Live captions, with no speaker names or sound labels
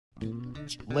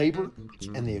labor,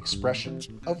 and the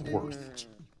expression of worth.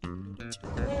 Oh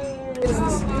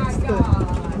my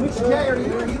God. Which J are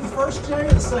you? Are you the first J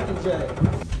or the second J?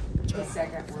 The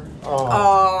second one.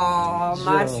 Oh,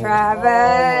 my Joe.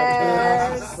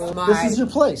 Travis. Oh, my this is your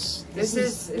place. This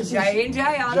is J&J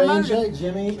Automotive. J&J,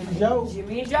 Jimmy and Joe.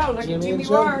 Jimmy and Joe. Look at Jimmy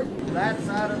Joe. Ward. That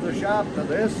side of the shop to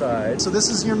this side. So this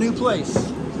is your new place.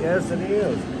 Yes, it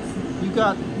is. You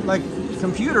got like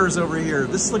computers over here.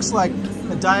 This looks like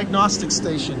a diagnostic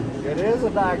station. It is a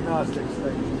diagnostic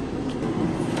station.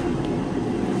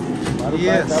 Matter of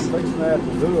Yes. fact, I'm fixing to have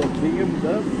to do a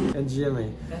BMW. And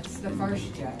Jimmy. That's the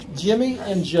first J. Jimmy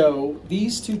and Joe,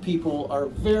 these two people are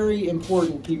very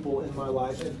important people in my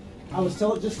life. And I was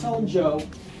just telling Joe,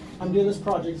 I'm doing this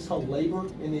project. It's called Labor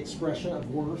in the Expression of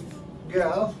Worth.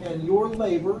 Yeah. And your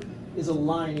labor is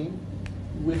aligning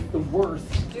with the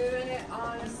worth. Doing it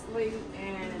honestly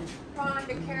and trying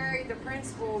to carry the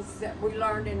principles that we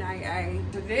learned in AA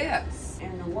to this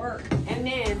and the work. And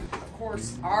then, of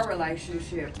course, our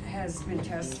relationship has been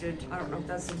tested. I don't know if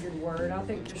that's a good word. I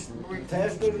think just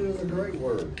Tested is a great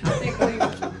word. I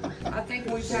think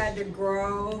we've had to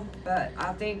grow, but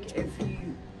I think if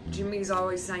you, Jimmy's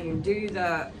always saying, do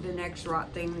the next right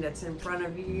thing that's in front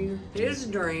of you. His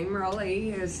dream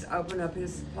really is to open up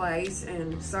his place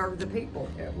and serve the people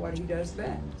at what he does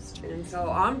best. And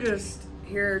so I'm just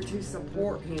here to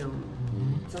support him.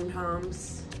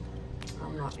 Sometimes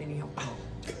I'm not any help.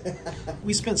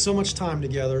 We spent so much time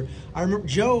together. I remember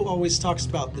Joe always talks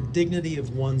about the dignity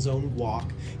of one's own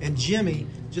walk. And Jimmy,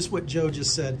 just what Joe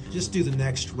just said, just do the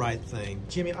next right thing.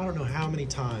 Jimmy, I don't know how many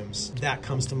times that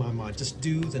comes to my mind. Just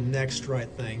do the next right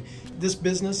thing. This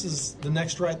business is the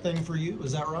next right thing for you,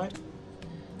 is that right?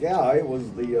 Yeah, it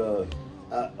was the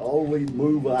only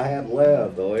move I had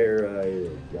left. Oh, here I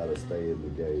gotta stay in the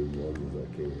game as long as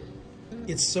I can.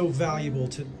 It's so valuable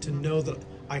to know that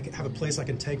I have a place I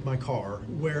can take my car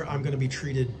where I'm going to be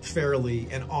treated fairly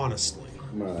and honestly.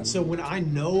 Right. So when I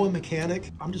know a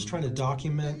mechanic, I'm just trying to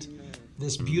document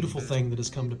this beautiful thing that has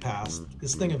come to pass,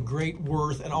 this thing of great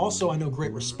worth, and also I know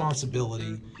great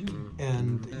responsibility.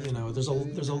 And you know, there's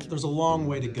a long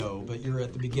way to go, but you're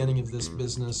at the beginning of this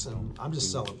business, and I'm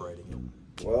just celebrating it.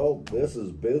 Well, this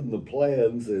has been the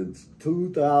plan since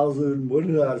 2000. When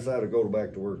did I decide to go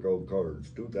back to work on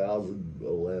cars?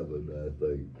 2011, I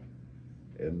think.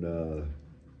 And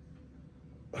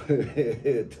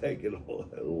it's taken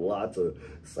lots of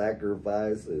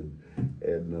sacrifice and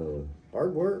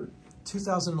hard work.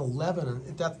 2011,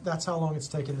 and that's how long it's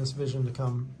taken this vision to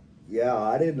come. Yeah,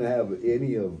 I didn't have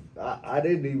any of, I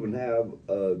didn't even have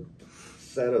a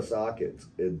set of sockets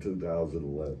in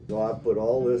 2011. So I put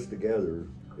all this together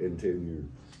in 10 years.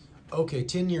 Okay,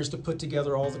 10 years to put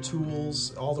together all the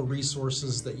tools, all the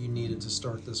resources that you needed to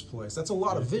start this place. That's a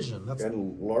lot of vision. That's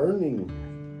and learning,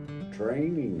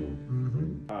 training.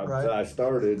 Right. I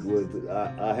started with,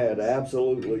 I had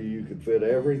absolutely, you could fit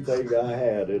everything I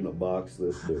had in a box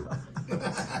this big.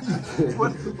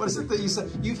 what is it that you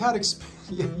said? You've had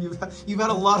you've had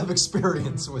a lot of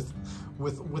experience with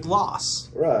loss.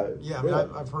 Right. Yeah, I mean,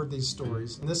 I've heard these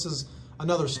stories, and this is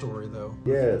another story, though.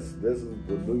 Yes, this is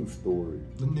the new story.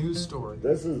 The news story.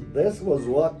 This was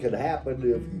what could happen if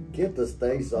you get to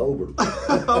stay sober.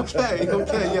 Okay,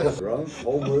 yeah. Drunk,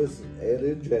 homeless, and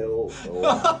in jail.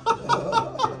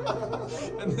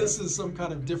 And this is some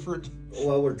kind of different.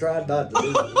 Well, we're trying not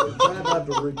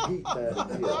to repeat that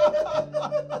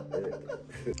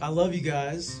again. I love you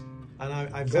guys. And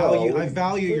I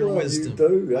value your wisdom. You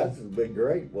too. That's been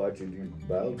great watching you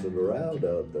bouncing around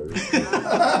out there.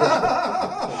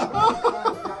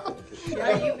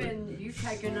 Yeah, you've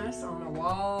taken us on a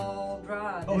wild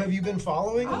ride. Oh, have you been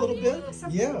following a little bit? Yes,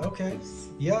 Yeah. Okay.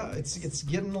 Yeah, it's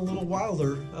getting a little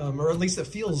wilder, or at least it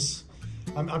feels.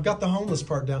 I've got the homeless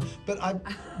part down, but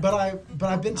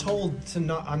I've been told to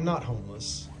not. I'm not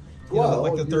homeless. Well,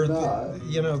 like that you're there,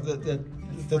 not.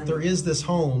 That there is this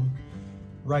home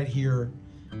right here,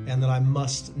 and that I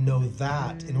must know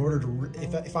that in order to,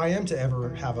 if I am to ever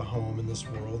have a home in this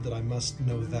world, that I must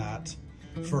know that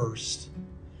first.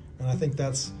 And I think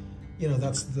that's,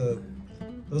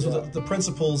 those are the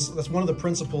principles. That's one of the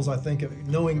principles I think of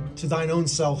knowing to thine own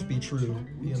self be true.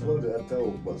 That's what I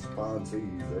told my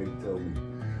sponsees. They told me,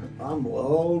 I'm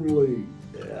lonely.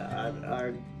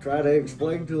 I try to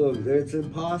explain to them that it's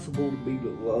impossible to be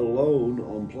alone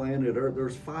on planet Earth.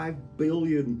 There's 5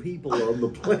 billion people on the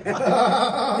planet.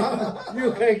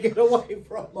 You can't get away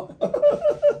from them.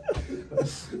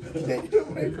 You've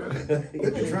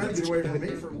been trying to get away from me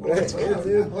for a long It's time.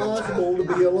 impossible to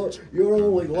be alone. You're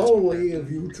only lonely if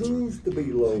you choose to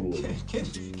be lonely.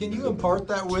 Can you impart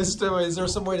that wisdom? Is there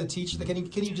some way to teach that?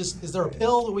 Can you just? Is there a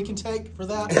pill that we can take for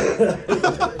that?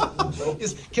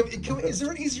 Is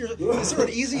there an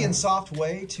easy and soft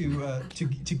way to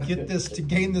get this, to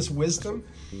gain this wisdom?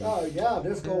 Oh yeah,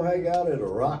 just go hang out at a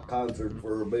rock concert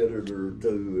for a minute or two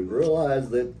and realize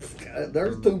that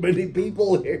there's too many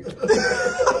people here.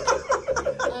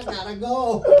 I gotta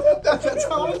go. That's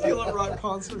how I feel at rock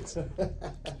concerts.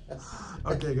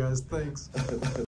 Okay, guys, thanks.